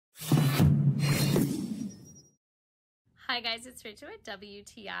Hi guys, it's Rachel at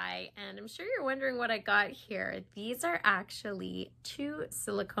WTI, and I'm sure you're wondering what I got here. These are actually 2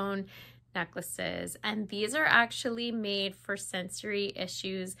 silicone necklaces, and these are actually made for sensory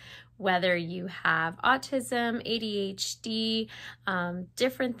issues, whether you have autism, ADHD,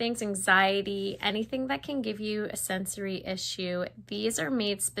 different things, anxiety, anything that can give you a sensory issue. These are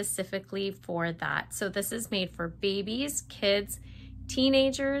made specifically for that. So this is made for babies, kids,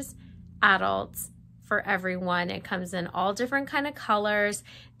 teenagers, adults, for everyone. It comes in all different kind of colors.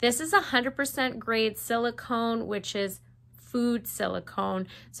 This is 100% grade silicone, which is food silicone,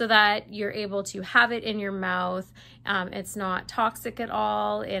 so that you're able to have it in your mouth. It's not toxic at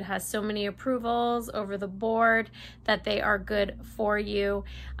all. It has so many approvals over the board that they are good for you.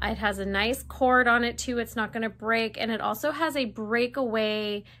 It has a nice cord on it too. It's not going to break, and it also has a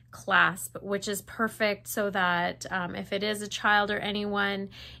breakaway clasp, which is perfect so that if it is a child or anyone,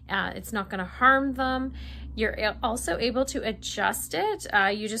 it's not going to harm them. You're also able to adjust it.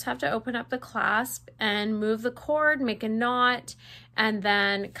 You just have to open up the clasp and move the cord, make a knot, and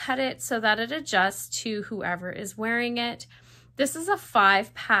then cut it so that it adjusts to whoever is wearing it. This is a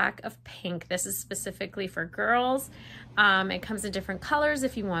 5-pack of pink. This is specifically for girls. It comes in different colors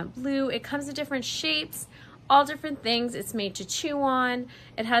if you want blue. It comes in different shapes, all different things. It's made to chew on.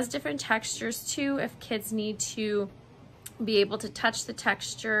 It has different textures too if kids need to be able to touch the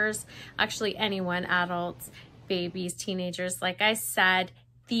textures. Actually, anyone, adults, babies, teenagers, like I said,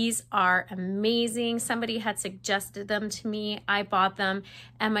 these are amazing. Somebody had suggested them to me. I bought them,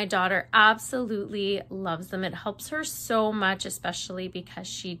 and my daughter absolutely loves them. It helps her so much, especially because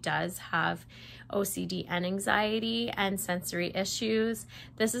she does have OCD and anxiety and sensory issues.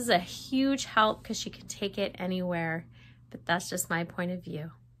 This is a huge help because she can take it anywhere, but that's just my point of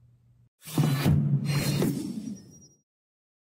view.